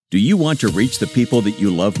Do you want to reach the people that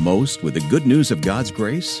you love most with the good news of God's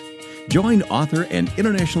grace? Join author and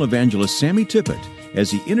international evangelist Sammy Tippett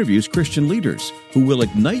as he interviews Christian leaders who will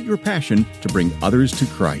ignite your passion to bring others to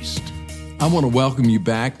Christ. I want to welcome you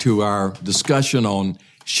back to our discussion on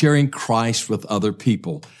sharing Christ with other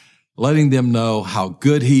people, letting them know how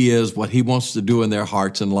good He is, what He wants to do in their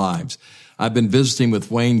hearts and lives. I've been visiting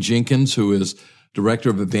with Wayne Jenkins, who is Director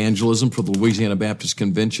of Evangelism for the Louisiana Baptist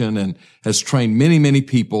Convention and has trained many, many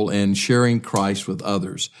people in sharing Christ with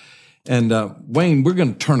others. And Wayne, we're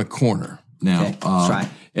going to turn a corner now. Okay, that's right.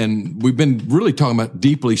 And we've been really talking about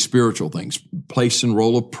deeply spiritual things, place and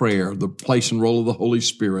role of prayer, the place and role of the Holy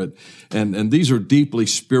Spirit. And these are deeply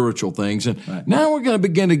spiritual things. And right. Now we're going to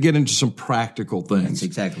begin to get into some practical things. That's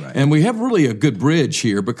exactly right. And we have really a good bridge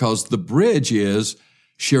here because the bridge is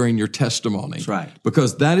sharing your testimony. That's right.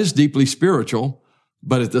 Because that is deeply spiritual,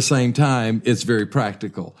 but at the same time, it's very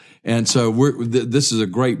practical. And so this is a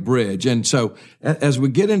great bridge. And so as we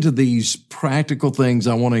get into these practical things,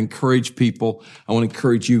 I want to encourage people. I want to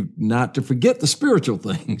encourage you not to forget the spiritual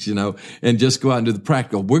things, and just go out and do the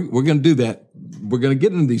practical. We're going to do that. We're going to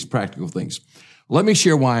get into these practical things. Let me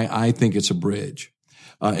share why I think it's a bridge.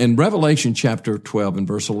 In Revelation chapter 12 and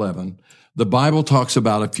verse 11, the Bible talks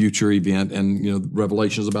about a future event, and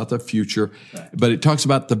Revelation is about the future, right. But it talks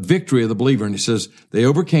about the victory of the believer, and it says they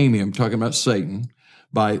overcame him, talking about Satan,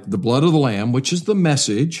 by the blood of the Lamb, which is the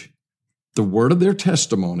message, the word of their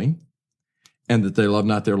testimony, and that they love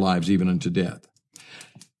not their lives even unto death.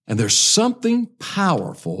 And there's something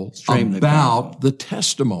powerful about the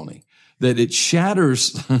testimony, that it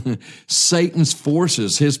shatters Satan's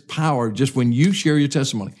forces, his power, just when you share your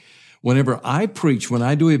testimony. Whenever I preach, when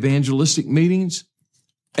I do evangelistic meetings,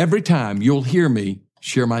 every time you'll hear me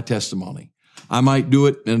share my testimony. I might do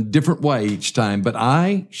it in a different way each time, but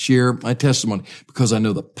I share my testimony because I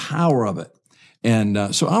know the power of it.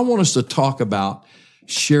 And so I want us to talk about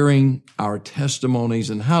sharing our testimonies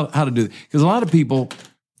and how to do it. Because a lot of people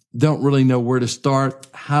don't really know where to start,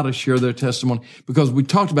 how to share their testimony, because we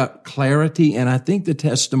talked about clarity, and I think the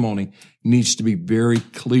testimony needs to be very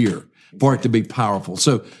clear for it to be powerful.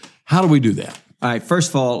 So how do we do that? All right.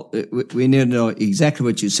 First of all, we need to know exactly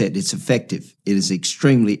what you said. It's effective. It is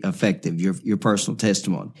extremely effective, your personal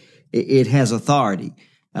testimony. It has authority.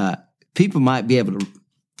 People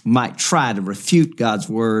might try to refute God's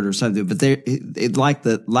word or something, but like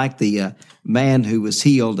the man who was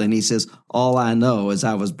healed, and he says, "All I know is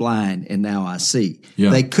I was blind and now I see."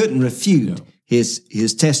 Yeah. They couldn't refute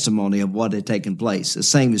his testimony of what had taken place. The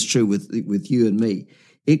same is true with you and me.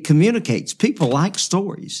 It communicates. People like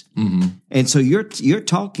stories. Mm-hmm. And so you're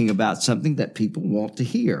talking about something that people want to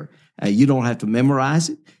hear. You don't have to memorize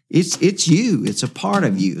it. It's you. It's a part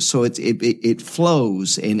of you. So it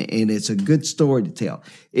flows, and it's a good story to tell.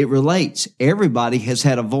 It relates. Everybody has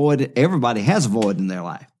a void in their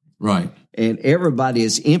life. Right. And everybody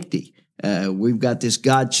is empty. We've got this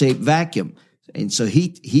God-shaped vacuum. And so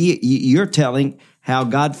you're telling how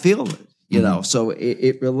God filled it, so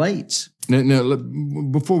it relates. Now,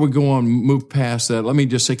 before we go on, move past that, let me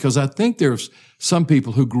just say, because I think there's some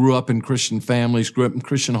people who grew up in Christian families, grew up in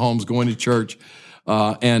Christian homes, going to church,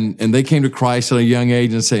 and they came to Christ at a young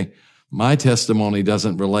age and say, my testimony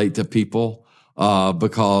doesn't relate to people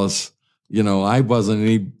because, I wasn't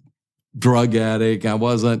any drug addict, I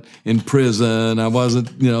wasn't in prison, I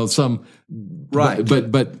wasn't, some... Right.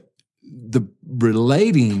 But the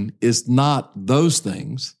relating is not those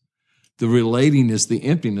things. The relating is the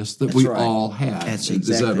emptiness that we all have. That's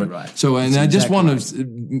exactly right. So, and I just want to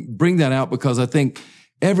bring that out because I think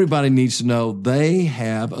everybody needs to know they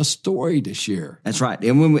have a story to share. That's right.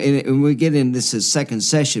 And when we get in this second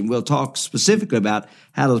session, we'll talk specifically about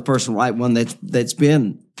how does a person write one that's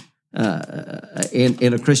been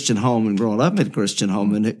in a Christian home and growing up in a Christian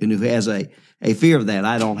home and who has a fear of that.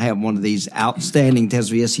 I don't have one of these outstanding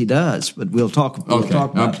tests. Yes, he does, but we'll talk about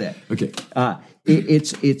that. Okay.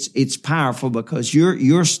 It's powerful because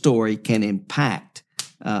your story can impact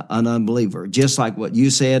an unbeliever. Just like what you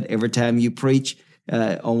said, every time you preach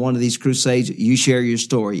on one of these crusades, you share your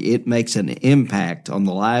story. It makes an impact on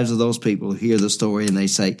the lives of those people who hear the story and they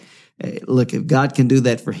say, look, if God can do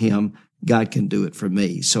that for him, God can do it for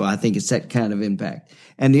me. So I think it's that kind of impact.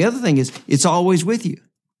 And the other thing is, it's always with you.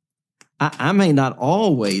 I may not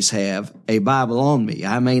always have a Bible on me.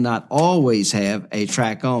 I may not always have a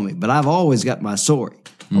tract on me, but I've always got my story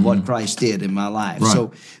of what Christ did in my life. Right.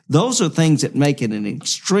 So those are things that make it an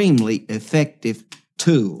extremely effective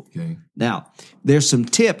tool. Okay. Now, there's some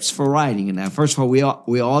tips for writing it. Now, first of all, we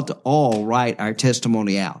ought to all write our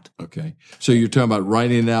testimony out. Okay. So you're talking about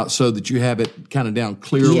writing it out so that you have it kind of down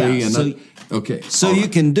clearly. Yeah, Okay. So All you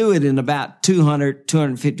right. can do it in about 200,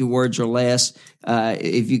 250 words or less.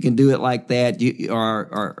 If you can do it like that,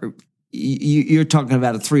 you're talking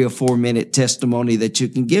about a 3 or 4 minute testimony that you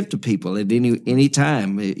can give to people at any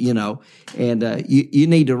time, and you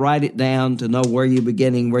need to write it down to know where you're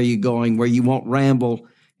beginning, where you're going, where you won't ramble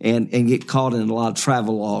and get caught in a lot of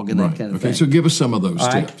travelogue and that kind of thing. Okay, so give us some of those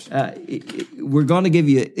All tips. right. We're going to give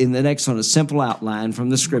you in the next one a simple outline from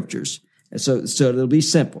the scriptures. So it'll be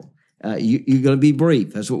simple. You're going to be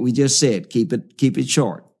brief. That's what we just said. Keep it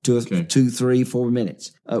short. 2, 3, 4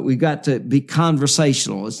 minutes. We've got to be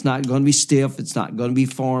conversational. It's not going to be stiff. It's not going to be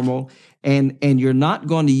formal. And you're not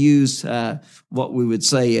going to use what we would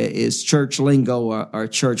say is church lingo or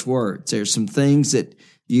church words. There's some things that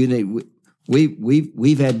you need.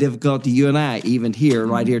 We've had difficulty, you and I, even here,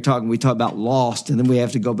 right here talking. We talk about lost, and then we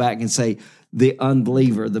have to go back and say the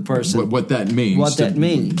unbeliever, the person. What that means. What that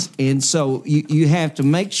means. And so you have to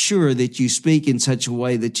make sure that you speak in such a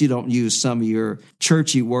way that you don't use some of your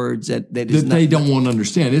churchy words that they don't want to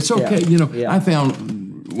understand. It's okay. Yeah. I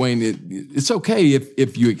found, Wayne, it's okay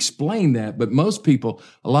if you explain that, but most people,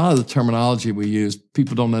 a lot of the terminology we use,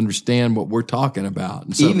 people don't understand what we're talking about.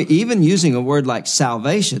 And so, even using a word like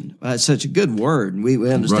salvation, it's such a good word.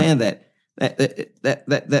 We understand that.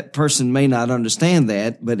 That person may not understand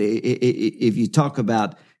that, but if you talk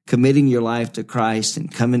about committing your life to Christ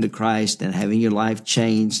and coming to Christ and having your life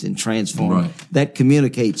changed and transformed, that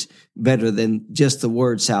communicates better than just the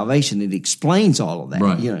word salvation. It explains all of that.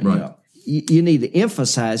 Right, You need to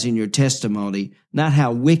emphasize in your testimony not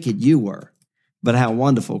how wicked you were, but how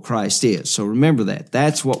wonderful Christ is. So remember that.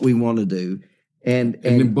 That's what we want to do.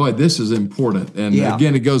 And boy, this is important. And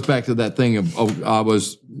again, it goes back to that thing of, I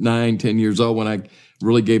was 9, 10 years old when I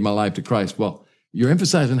really gave my life to Christ. Well, you're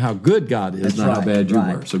emphasizing how good God is, not how bad you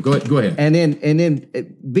were. So go ahead. And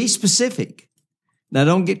then be specific. Now,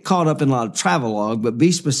 don't get caught up in a lot of travelogue, but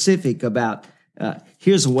be specific about,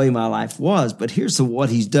 here's the way my life was, but here's what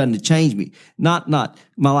he's done to change me. Not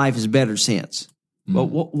my life is better since.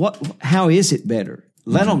 But how is it better?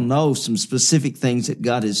 Let them know some specific things that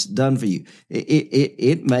God has done for you.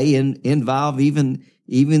 It may involve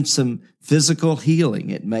even some physical healing.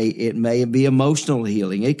 It may be emotional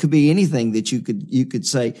healing. It could be anything that you could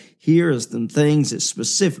say. Here are some things that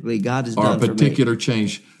specifically God has done for me. Or a particular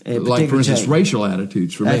change, like for instance, racial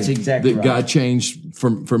attitudes for me. That's exactly right. God changed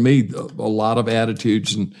for me a lot of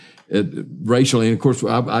attitudes and racially. And of course,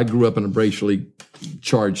 I grew up in a racially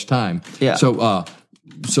charged time. Yeah.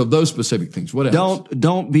 So those specific things. What else?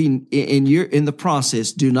 Don't be in the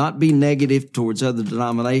process. Do not be negative towards other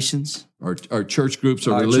denominations, or church groups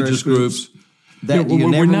or religious groups. That you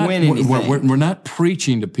never win anything. We're not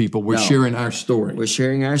preaching to people. We're sharing our story. We're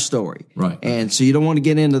sharing our story. Right. And so you don't want to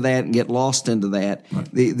get into that and get lost into that.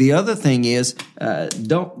 Right. The other thing is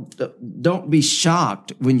don't be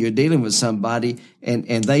shocked when you're dealing with somebody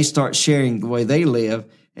and they start sharing the way they live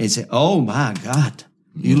and say, "Oh my God,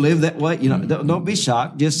 you live that way." Don't be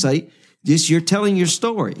shocked. Just say, you're telling your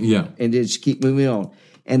story. Yeah. And just keep moving on.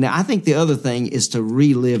 And I think the other thing is to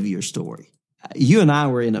relive your story. You and I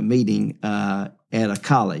were in a meeting at a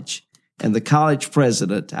college, and the college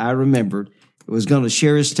president, I remembered, was going to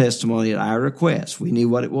share his testimony at our request. We knew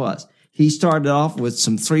what it was. He started off with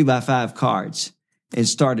some 3x5 cards and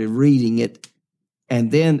started reading it,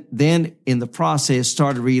 and then in the process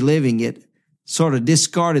started reliving it, sort of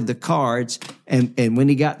discarded the cards, and when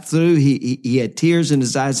he got through, he had tears in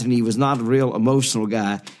his eyes, and he was not a real emotional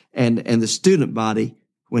guy, and the student body,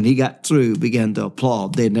 when he got through, began to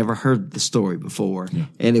applaud. They'd never heard the story before,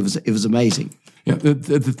 and it was amazing. Yeah,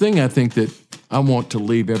 the thing I think that I want to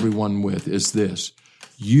leave everyone with is this.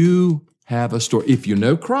 You have a story. If you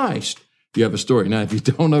know Christ, you have a story. Now, if you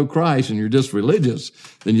don't know Christ and you're just religious,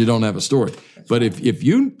 then you don't have a story. But if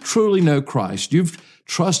you truly know Christ, you've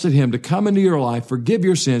trusted him to come into your life, forgive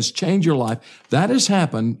your sins, change your life, that has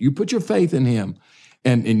happened. You put your faith in him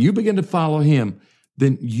and you begin to follow him,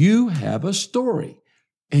 then you have a story.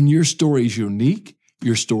 And your story is unique.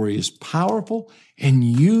 Your story is powerful, and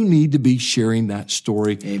you need to be sharing that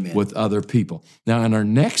story with other people. Now, in our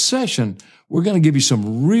next session, we're going to give you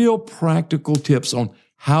some real practical tips on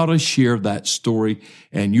how to share that story,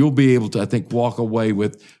 and you'll be able to, I think, walk away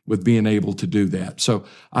with being able to do that. So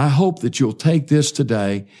I hope that you'll take this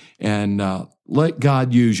today and let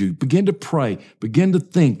God use you. Begin to pray. Begin to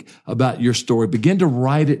think about your story. Begin to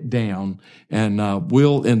write it down, and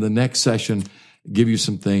we'll, in the next session, give you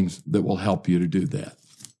some things that will help you to do that.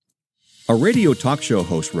 A radio talk show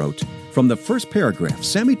host wrote, "From the first paragraph,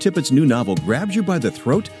 Sammy Tippett's new novel grabs you by the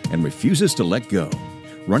throat and refuses to let go.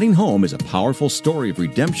 Running Home is a powerful story of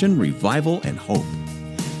redemption, revival, and hope."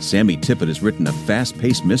 Sammy Tippett has written a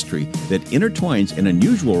fast-paced mystery that intertwines an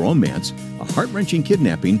unusual romance, a heart-wrenching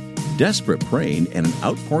kidnapping, desperate praying, and an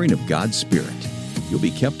outpouring of God's Spirit. You'll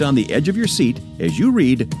be kept on the edge of your seat as you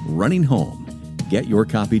read Running Home. Get your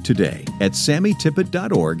copy today at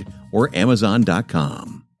sammytippett.org or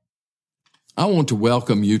amazon.com. I want to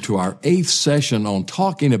welcome you to our 8th session on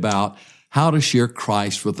talking about how to share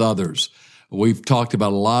Christ with others. We've talked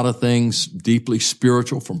about a lot of things deeply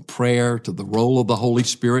spiritual, from prayer to the role of the Holy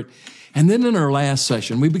Spirit. And then in our last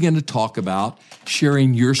session, we began to talk about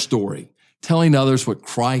sharing your story, telling others what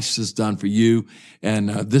Christ has done for you. And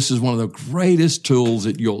this is one of the greatest tools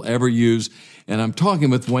that you'll ever use. And I'm talking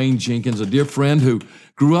with Wayne Jenkins, a dear friend who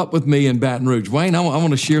grew up with me in Baton Rouge. Wayne, I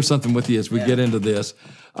want to share something with you as we get into this.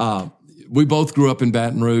 We both grew up in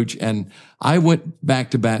Baton Rouge, and I went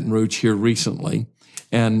back to Baton Rouge here recently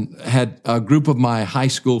and had a group of my high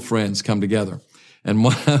school friends come together. And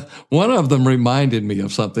one of them reminded me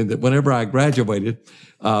of something, that whenever I graduated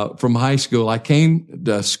from high school, I came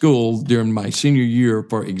to school during my senior year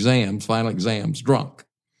for exams, final exams, drunk.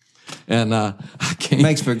 And I came.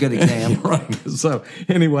 Makes for a good exam. Right. So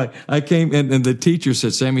anyway, I came, and the teacher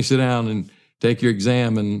said, "Sammy, sit down and take your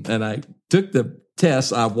exam." And I took the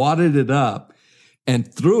test, I wadded it up and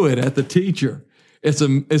threw it at the teacher. It's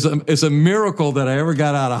a miracle that I ever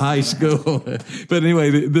got out of high school. But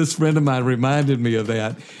anyway, this friend of mine reminded me of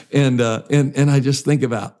that. And I just think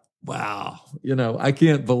about, wow, I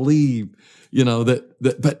can't believe,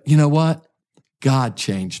 that, but you know what? God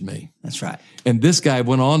changed me. That's right. And this guy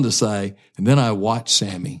went on to say, and then I watched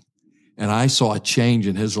Sammy and I saw a change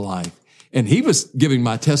in his life. And he was giving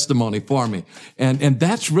my testimony for me. And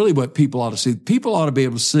that's really what people ought to see. People ought to be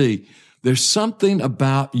able to see there's something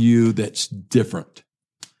about you that's different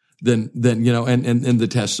than and the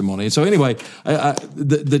testimony. And so anyway,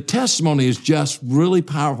 the testimony is just really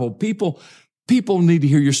powerful. People need to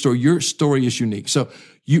hear your story. Your story is unique. So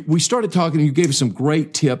we started talking, and you gave us some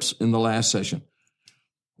great tips in the last session.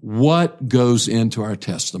 What goes into our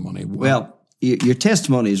testimony? Well, your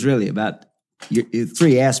testimony is really about your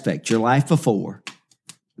 3 aspects: your life before,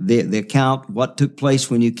 the account, what took place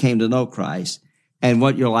when you came to know Christ, and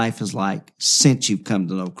what your life is like since you've come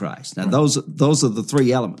to know Christ. Now, those are the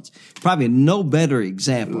 3 elements. Probably no better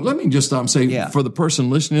example. Let me just stop and say, for the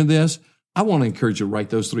person listening to this, I want to encourage you to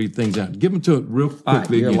write those 3 things down. Give them to it real quickly. All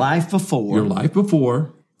right, your life before. Your life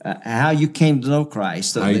before. How you came to know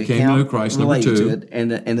Christ. So how you came to know Christ, number 2. To it.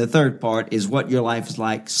 And the third part is what your life is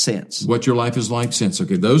like since. What your life is like since.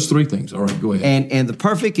 Okay, those 3 things. All right, go ahead. And the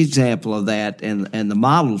perfect example of that and the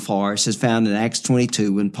model for us is found in Acts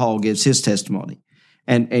 22 when Paul gives his testimony.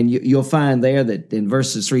 And you'll find there that in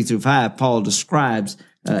verses 3 through 5, Paul describes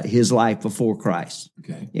his life before Christ.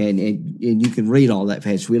 Okay. And you can read all that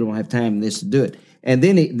passage. We don't have time in this to do it. And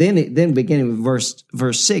then beginning with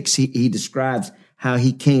verse 6, he describes how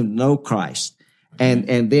he came to know Christ.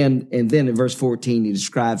 And then in verse 14, he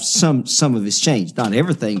describes some of his change. Not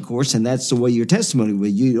everything, of course, and that's the way your testimony will.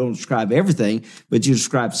 You don't describe everything, but you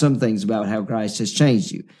describe some things about how Christ has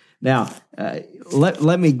changed you. Now,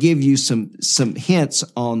 let me give you some hints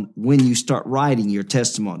on when you start writing your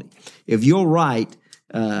testimony. If you'll write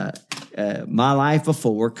my life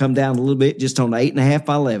before, come down a little bit, just on 8.5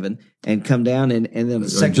 by 11, and come down and then the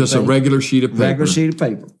second just thing, a regular sheet of paper. Regular sheet of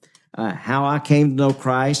paper. How I came to know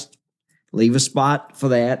Christ, leave a spot for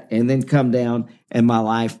that, and then come down and my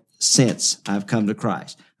life since I've come to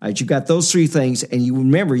Christ. All right, you got those 3 things, and you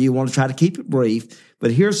remember you want to try to keep it brief,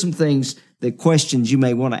 but here's some things, the questions you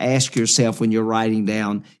may want to ask yourself when you're writing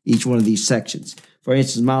down each one of these sections. For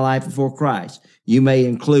instance, my life before Christ. You may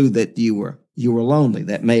include that you were lonely.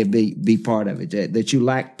 That may be part of it, that you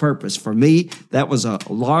lacked purpose. For me, that was a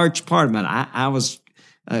large part of it. I was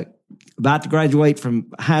about to graduate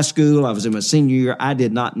from high school. I was in my senior year. I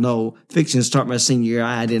did not know, fixing to start my senior year,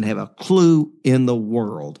 I didn't have a clue in the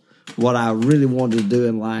world what I really wanted to do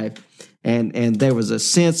in life. And there was a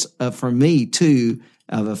sense for me, too,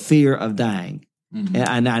 of a fear of dying. Mm-hmm.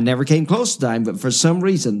 And I never came close to dying, but for some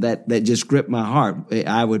reason that just gripped my heart.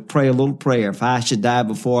 I would pray a little prayer. If I should die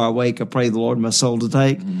before I wake, I pray the Lord my soul to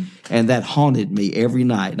take. Mm-hmm. And that haunted me every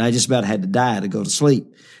night. And I just about had to die to go to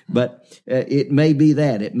sleep. But it may be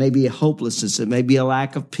that. It may be a hopelessness. It may be a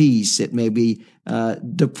lack of peace. It may be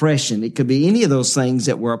depression. It could be any of those things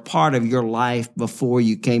that were a part of your life before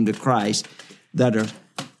you came to Christ that are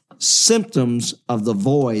symptoms of the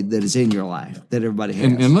void that is in your life that everybody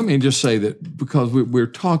has. And let me just say that because we're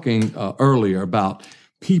talking earlier about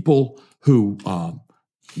people who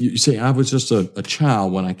you see, I was just a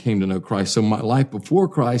child when I came to know Christ. So my life before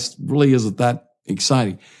Christ really isn't that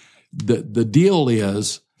exciting. The deal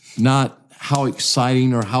is not how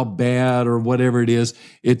exciting or how bad or whatever it is.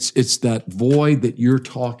 It's that void that you're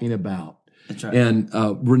talking about. That's right. And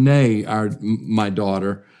Renee, my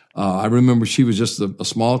daughter, I remember she was just a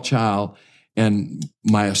small child, and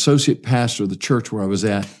my associate pastor of the church where I was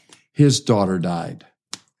at, his daughter died.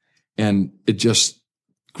 And it just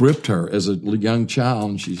gripped her as a young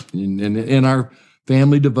child. And in our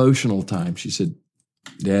family devotional time, she said,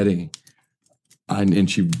 Daddy,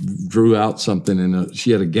 and she drew out something, and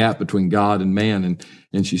she had a gap between God and man,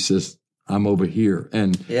 and she says, I'm over here.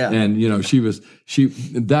 And that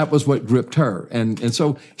was what gripped her. And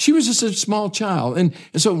so she was just a small child. And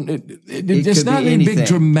so it's not any big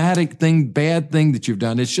dramatic thing, bad thing that you've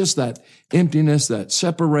done. It's just that emptiness, that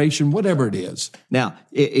separation, whatever it is. Now,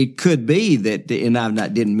 it could be that, and I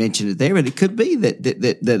didn't mention it there, but it could be that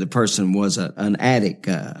the person was an addict,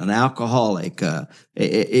 an alcoholic,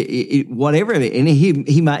 whatever. And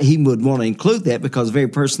he would want to include that because the very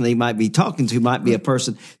person that he might be talking to might be a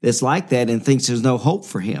person that's like that and thinks there's no hope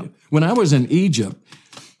for him. When I was in Egypt,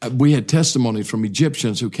 we had testimonies from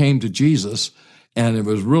Egyptians who came to Jesus, and it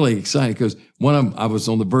was really exciting because one of them, I was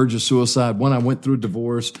on the verge of suicide. One, I went through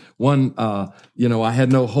divorce. One, I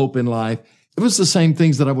had no hope in life. It was the same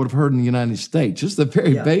things that I would have heard in the United States, just the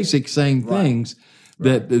very basic same things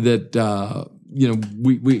that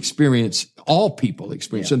we experience, all people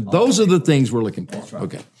experience. And those are the things we're looking for. Right.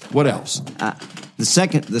 Okay. What else? The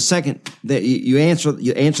second that you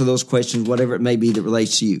answer those questions, whatever it may be that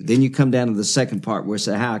relates to you. Then you come down to the second part where it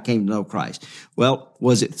says how I came to know Christ. Well,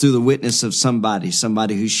 was it through the witness of somebody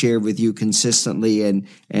who shared with you consistently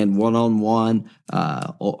and one-on-one,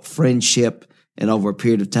 friendship, and over a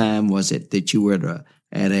period of time? Was it that you were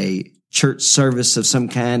at a church service of some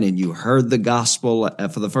kind and you heard the gospel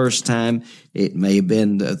for the first time? It may have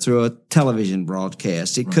been through a television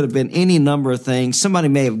broadcast. It could have been any number of things. Somebody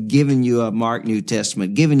may have given you a Mark New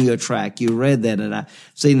Testament, given you a tract. You read that, and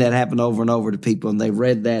I've seen that happen over and over to people, and they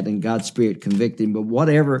read that and God's Spirit convicted them. But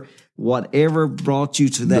whatever brought you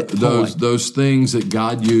to that point. Those things that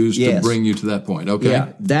God used to bring you to that point. Okay.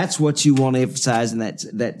 Yeah, that's what you want to emphasize in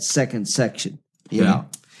that second section, you know.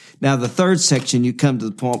 Now, the third section, you come to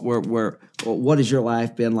the point where what has your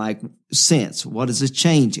life been like since? What is the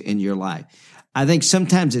change in your life? I think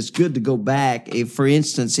sometimes it's good to go back. If, for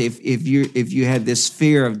instance, if you had this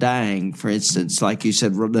fear of dying, for instance, like you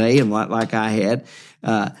said, Renee, and like I had,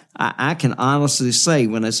 I can honestly say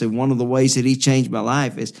when I say one of the ways that he changed my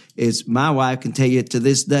life is my wife can tell you to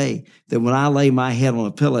this day that when I lay my head on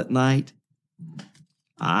a pillow at night,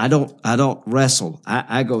 I don't wrestle.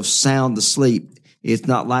 I go sound asleep. It's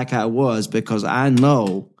not like I was because I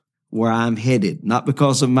know where I'm headed, not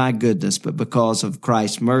because of my goodness, but because of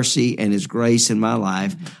Christ's mercy and his grace in my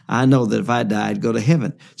life. I know that if I die, I'd go to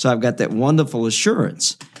heaven. So I've got that wonderful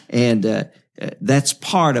assurance. And that's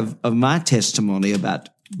part of my testimony about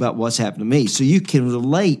what's happened to me. So you can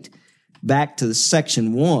relate back to the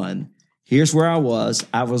section 1. Here's where I was.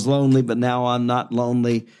 I was lonely, but now I'm not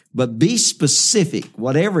lonely. But be specific,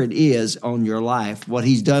 whatever it is on your life, what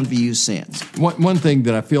he's done for you since. One thing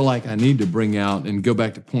that I feel like I need to bring out and go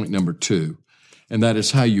back to point number 2, and that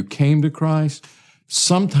is how you came to Christ.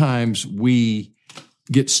 Sometimes we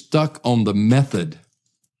get stuck on the method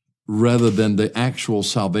rather than the actual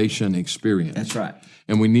salvation experience. That's right.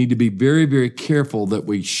 And we need to be very, very careful that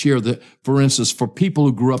we share that. For instance, for people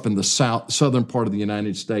who grew up in the southern part of the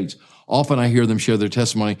United States, often I hear them share their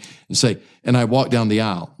testimony and say, and I walk down the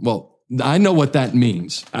aisle. Well, I know what that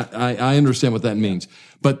means. I understand what that means.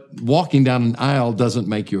 But walking down an aisle doesn't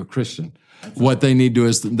make you a Christian. What they need to do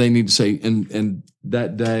is they need to say, and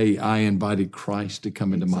that day I invited Christ to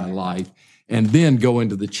come into my life, and then go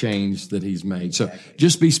into the change that he's made. So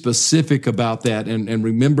just be specific about that and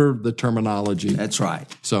remember the terminology. That's right.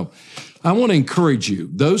 So I want to encourage you,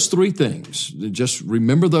 those 3 things, just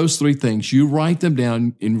remember those 3 things. You write them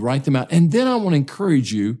down and write them out. And then I want to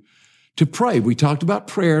encourage you to pray. We talked about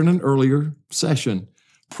prayer in an earlier session.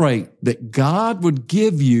 Pray that God would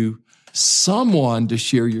give you someone to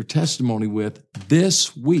share your testimony with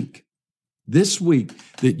this week,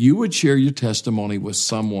 that you would share your testimony with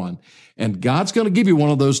someone. And God's going to give you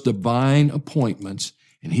one of those divine appointments,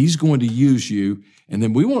 and he's going to use you. And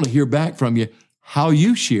then we want to hear back from you how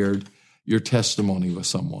you shared your testimony with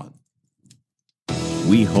someone.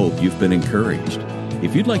 We hope you've been encouraged.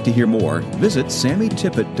 If you'd like to hear more, visit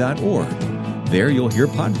SammyTippett.org. There you'll hear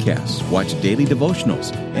podcasts, watch daily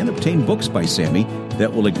devotionals, and obtain books by Sammy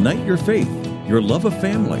that will ignite your faith, your love of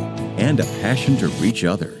family, and a passion to reach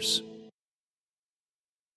others.